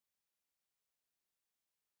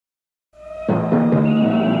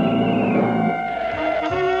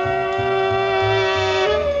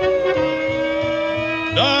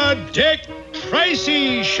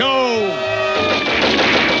Tracy Show.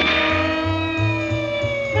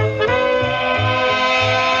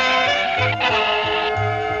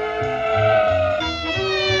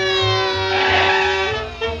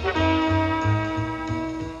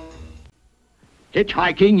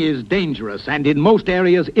 Hitchhiking is dangerous and in most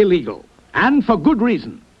areas illegal. And for good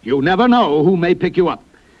reason. You never know who may pick you up.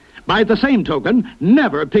 By the same token,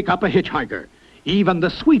 never pick up a hitchhiker. Even the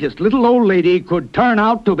sweetest little old lady could turn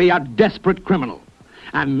out to be a desperate criminal.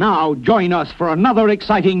 And now join us for another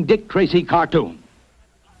exciting Dick Tracy cartoon.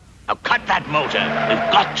 Now cut that motor.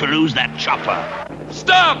 We've got to lose that chopper.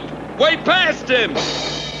 Stop! Way past him!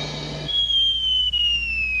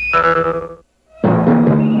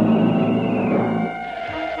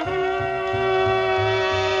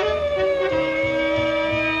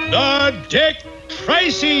 The Dick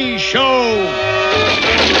Tracy Show.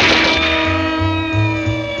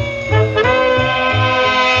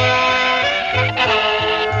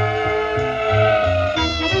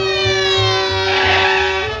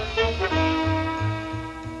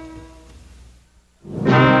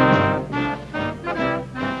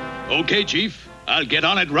 Okay, Chief. I'll get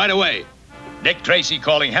on it right away. Dick Tracy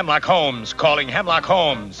calling Hemlock Holmes, calling Hemlock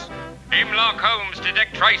Holmes. Hemlock Holmes to Dick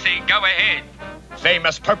Tracy, go ahead.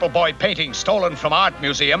 Famous Purple Boy painting stolen from Art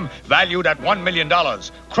Museum, valued at $1 million.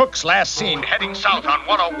 Crooks last seen heading south on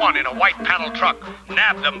 101 in a white panel truck.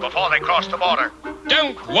 Nab them before they cross the border.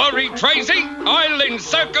 Don't worry, Tracy. I'll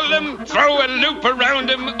encircle them, throw a loop around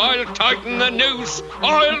them. I'll tighten the noose.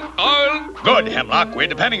 I'll... Good, Hemlock. We're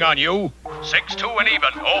depending on you. 6-2 and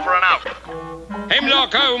even. Over and out.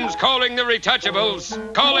 Hemlock Holmes calling the Retouchables.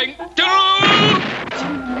 Calling...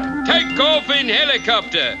 Take off in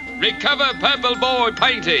helicopter. Recover Purple Boy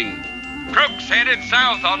painting. Crooks headed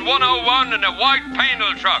south on 101 in a white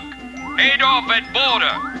panel truck. Head off at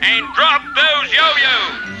border and drop those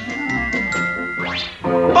yo-yos.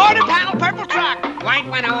 Border panel purple truck. White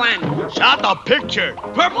 101. Shot the picture.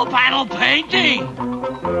 Purple panel painting.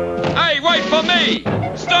 Hey, wait for me.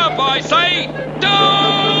 Stop, I say. No!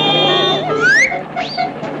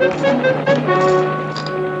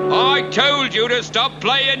 I told you to stop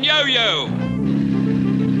playing yo-yo.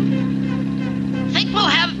 Think we'll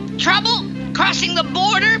have trouble crossing the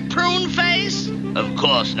border, prune face? Of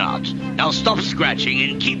course not. Now stop scratching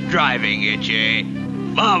and keep driving, Itchy.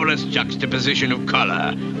 Marvelous juxtaposition of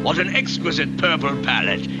color. What an exquisite purple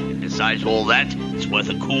palette. And besides all that, it's worth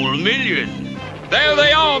a cool $1 million. There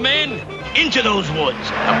they are, men. Into those woods.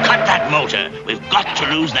 Now cut that motor. We've got to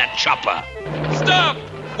lose that chopper. Stop!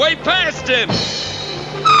 Way past him!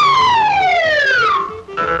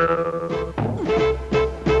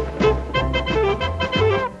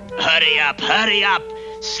 Hurry up.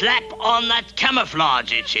 Slap on that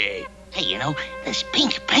camouflage, Itchy. Hey, you know, this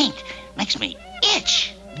pink paint makes me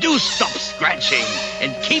itch. Do stop scratching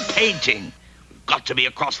and keep painting. We've got to be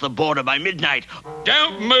across the border by midnight.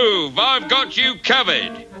 Don't move. I've got you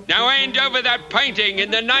covered. Now hand over that painting in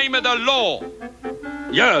the name of the law.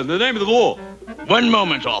 Yeah, in the name of the law. One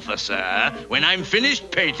moment, officer. When I'm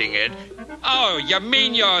finished painting it... Oh, you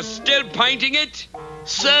mean you're still painting it?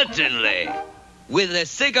 Certainly. With a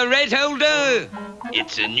cigarette holder?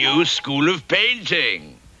 It's a new school of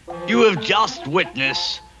painting. You have just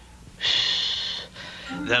witnessed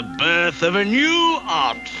the birth of a new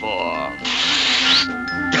art form.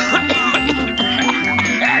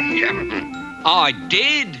 I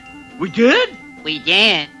did. We did? We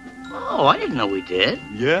did. Oh, I didn't know we did.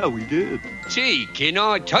 Yeah, we did. Gee, can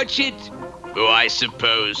I touch it? Oh, I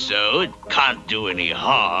suppose so. It can't do any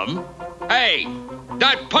harm. Hey,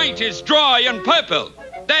 that paint is dry and purple.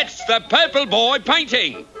 That's the Purple Boy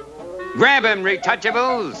painting. Grab him,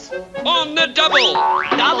 Retouchables. On the double.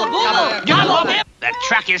 Double. That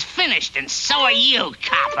truck is finished, and so are you,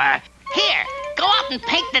 copper. Here, go out and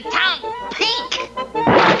paint the town pink.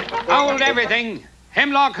 Hold everything.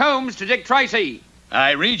 Hemlock Holmes to Dick Tracy.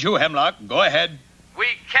 I read you, Hemlock. Go ahead. We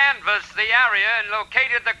canvassed the area and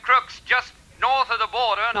located the crooks just north of the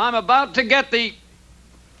border, and I'm about to get the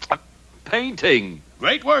painting.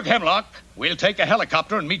 Great work, Hemlock. We'll take a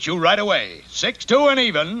helicopter and meet you right away. 6-2 and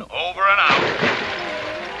even. Over and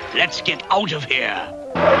out. Let's get out of here.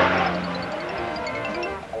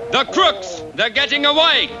 The crooks! They're getting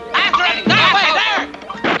away! After him! There!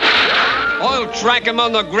 I'll track them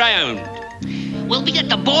on the ground. We'll be at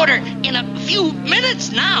the border in a few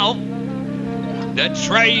minutes now. The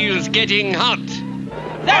trail's getting hot.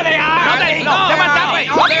 There they are!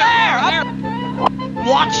 There!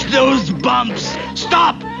 Watch those bumps!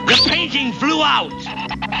 Stop! The painting flew out!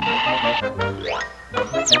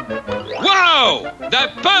 Whoa! The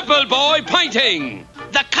Purple Boy painting!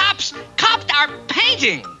 The cops copped our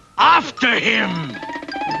painting! After him!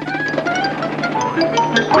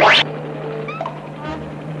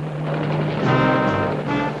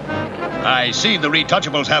 I see the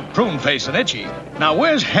retouchables have Prune Face and Itchy. Now,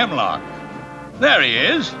 where's Hemlock? There he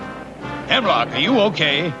is. Hemlock, are you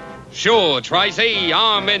okay? Sure, Tracy,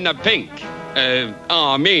 I'm in the pink.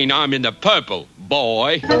 I'm in the purple,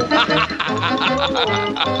 boy.